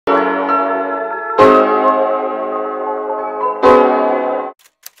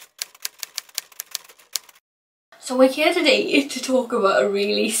So we're here today to talk about a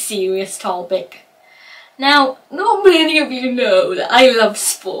really serious topic. Now, not many of you know that I love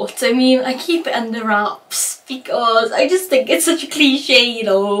sports. I mean, I keep it under wraps because I just think it's such a cliche, you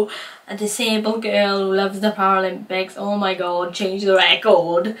know, a disabled girl who loves the Paralympics, oh my god, change the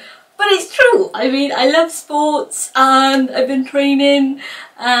record. But it's true. I mean, I love sports and I've been training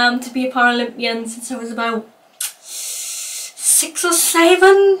to be a Paralympian since I was about 6 or 7.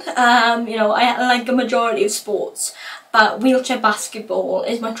 You know, I like a majority of sports, but wheelchair basketball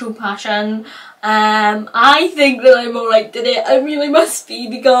is my true passion. I think that I'm alright at it. I really must be,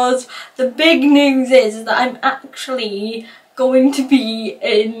 because the big news is that I'm actually going to be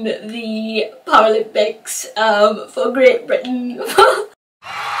in the Paralympics for Great Britain.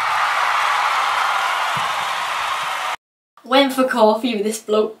 Went for coffee with this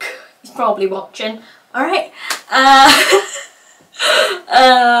bloke. He's probably watching. Alright.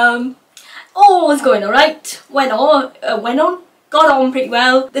 All was going alright. Got on pretty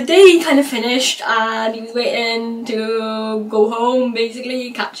well. The day kind of finished and he was waiting to go home,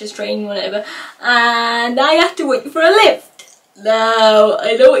 basically, catch his train, whatever. And I had to wait for a lift. Now,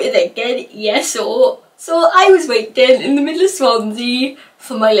 I know what you're thinking, yes, so I was waiting in the middle of Swansea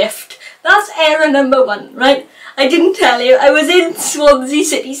for my lift. That's error number 1, right? I didn't tell you, I was in Swansea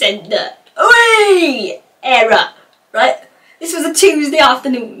city centre. Away! Error, right? This was a Tuesday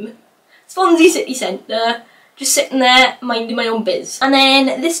afternoon. Swansea city centre, just sitting there minding my own biz. And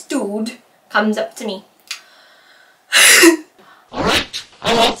then this dude comes up to me. Alright,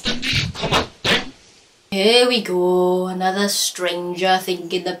 how often do you come out then? Here we go, another stranger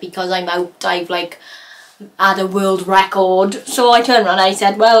thinking that because I'm out I've like had a world record. So I turned around and I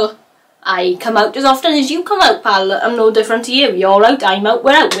said, well, I come out as often as you come out, pal. I'm no different to you. You're out, I'm out,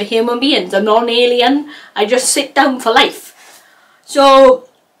 we're out. We're human beings. I'm not an alien. I just sit down for life. So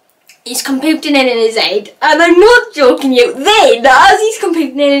he's computing it in his head, and I'm not joking you. Then, as he's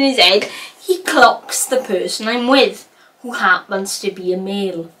computing it in his head, he clocks the person I'm with, who happens to be a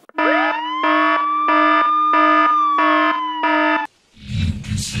male.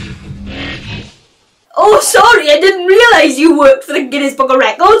 Oh, sorry, I didn't realise you worked for the Guinness Book of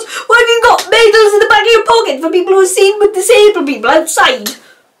Records. Why have you got medals in the back of your pocket for people who are seen with disabled people outside?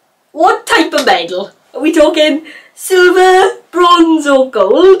 What type of medal? Are we talking silver, bronze or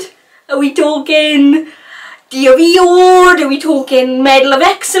gold? Are we talking DOE award? Are we talking Medal of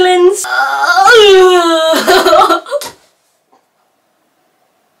Excellence?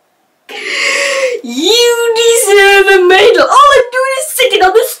 You deserve a medal. All I'm doing is sitting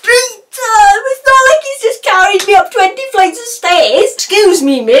on the street. It's not like he's just carried me up 20 flights of stairs. Excuse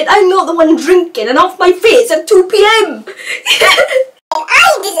me, mate, I'm not the one drinking and off my face at 2 PM.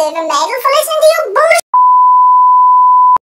 I deserve a medal for listening to your